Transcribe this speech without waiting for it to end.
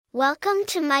Welcome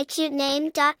to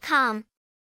mycutename.com.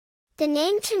 The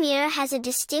name Tamir has a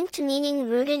distinct meaning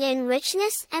rooted in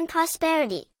richness and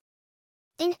prosperity.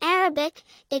 In Arabic,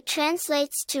 it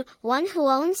translates to one who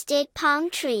owns date palm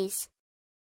trees.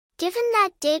 Given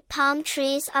that date palm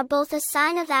trees are both a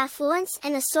sign of affluence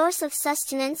and a source of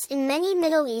sustenance in many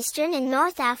Middle Eastern and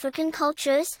North African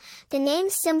cultures, the name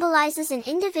symbolizes an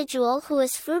individual who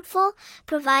is fruitful,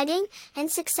 providing, and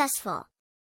successful.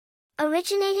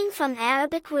 Originating from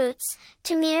Arabic roots,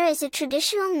 Tamir is a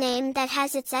traditional name that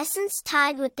has its essence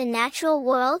tied with the natural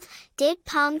world, date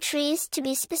palm trees to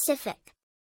be specific.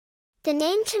 The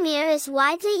name Tamir is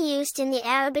widely used in the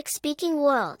Arabic-speaking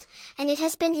world, and it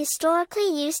has been historically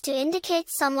used to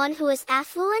indicate someone who is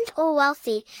affluent or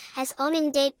wealthy, as owning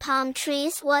date palm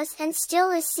trees was and still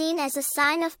is seen as a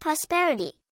sign of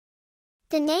prosperity.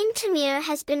 The name Tamir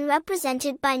has been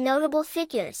represented by notable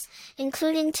figures,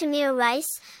 including Tamir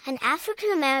Rice, an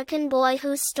African-American boy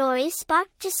whose story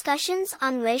sparked discussions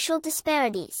on racial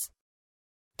disparities.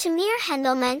 Tamir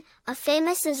Hendelman, a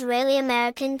famous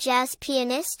Israeli-American jazz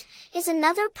pianist, is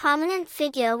another prominent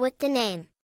figure with the name.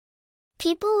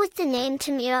 People with the name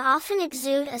Tamir often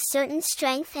exude a certain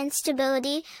strength and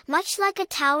stability, much like a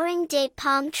towering date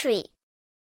palm tree.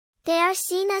 They are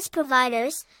seen as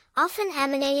providers, often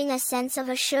emanating a sense of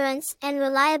assurance and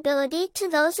reliability to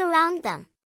those around them.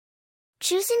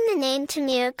 Choosing the name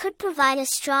Tamir could provide a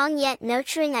strong yet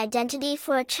nurturing identity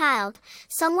for a child,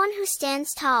 someone who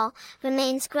stands tall,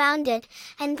 remains grounded,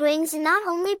 and brings not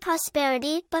only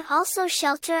prosperity but also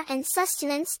shelter and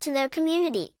sustenance to their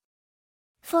community.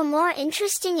 For more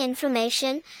interesting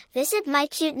information, visit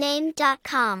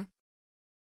mycutename.com.